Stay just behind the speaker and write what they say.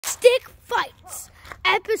Stick Fights,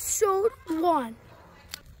 Episode 1.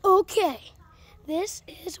 Okay, this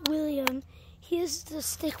is William. He is the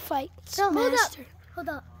stick fights master. Hold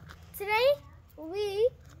up. Today we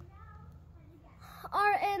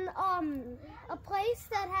are in a place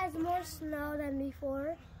that has more snow than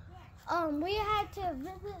before. We had to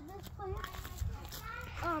visit this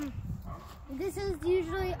place. This is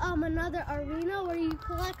usually another arena where you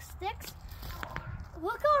collect sticks.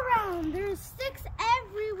 Look around. There's sticks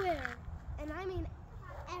everywhere, and I mean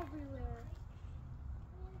everywhere.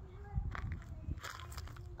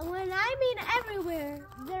 When I mean everywhere,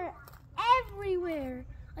 they're everywhere.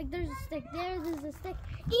 Like there's a stick there, there's a stick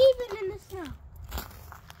even in the snow.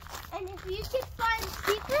 And if you can find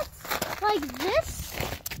secrets like this,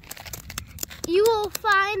 you will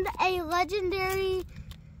find a legendary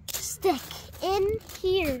stick in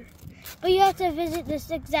here. But you have to visit this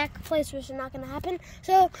exact place, which is not going to happen.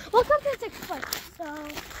 So, welcome to Stick Fights. So,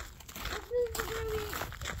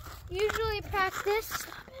 this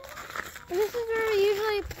is where we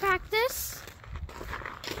usually practice.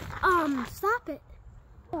 Stop it.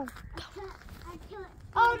 I'm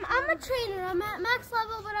a trainer. I'm at max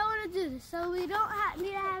level, but I want to do this. So, we don't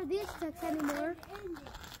need to have these sticks anymore.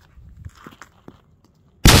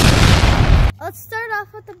 Let's start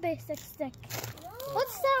off with the basic stick.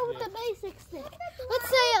 Let's start with the basic stick. Let's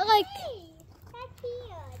say it like,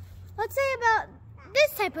 let's say about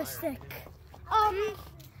this type of stick.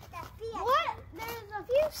 There's a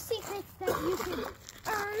few secrets that you can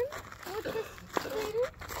earn with this thing.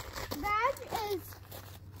 That is,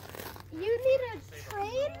 you need to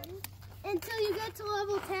train until you get to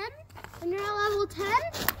level 10. When you're at level 10,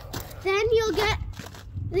 then you'll get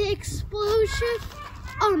the explosive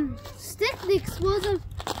stick, the explosive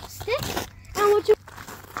stick. And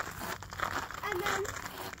then I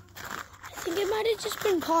think it might have just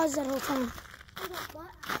been paused that whole time.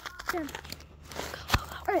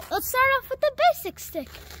 Alright, let's start off with the basic stick.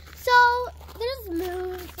 So there's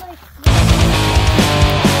moves like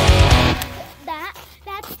that.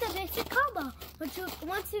 That's the basic combo.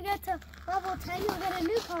 Once you get to level 10, you'll get a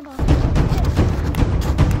new combo.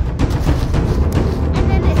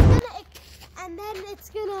 And then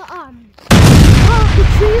it's gonna oh, the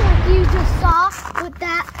tree like you just saw with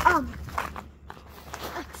that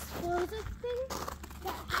explosive thing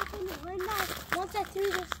that happened once I threw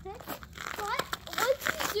the stick. But once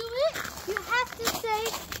you do it, you have to say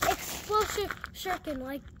explosive shuriken,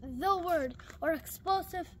 like the word, or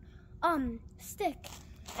explosive stick,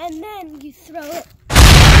 and then you throw it.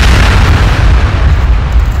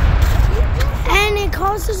 And it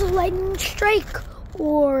causes a lightning strike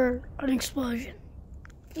or an explosion.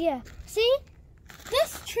 Yeah. See?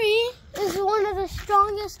 This tree is one of the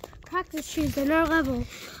strongest practice trees in our level.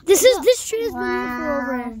 This tree has been here for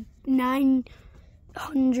over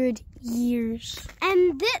 900 years.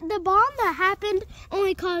 And the bomb that happened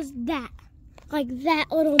only caused that. Like that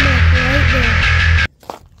little mark right there.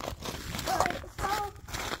 Alright, so,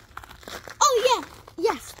 oh yeah,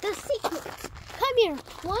 yes, the secret. Come here.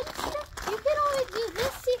 You can only do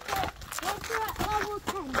this secret once you're at level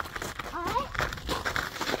 10. Alright?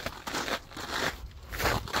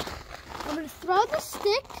 I'm going to throw the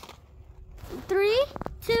stick. 3,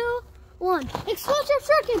 2, 1. Explosive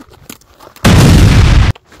shuriken.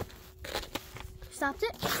 Stopped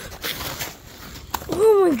it.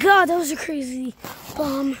 Oh my god, that was a crazy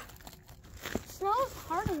bomb. Snow is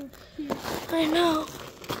harder here. I know.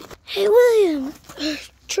 Hey William,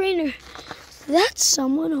 trainer, that's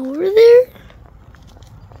someone over there?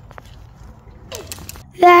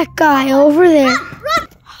 That guy over there. Run!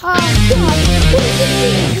 Oh god.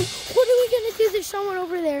 What are we gonna do? There's someone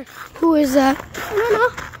over there. Who is that? I don't know.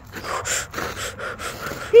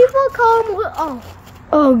 People call him. Oh.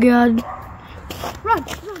 Oh god. Run!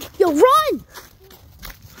 Yo, run!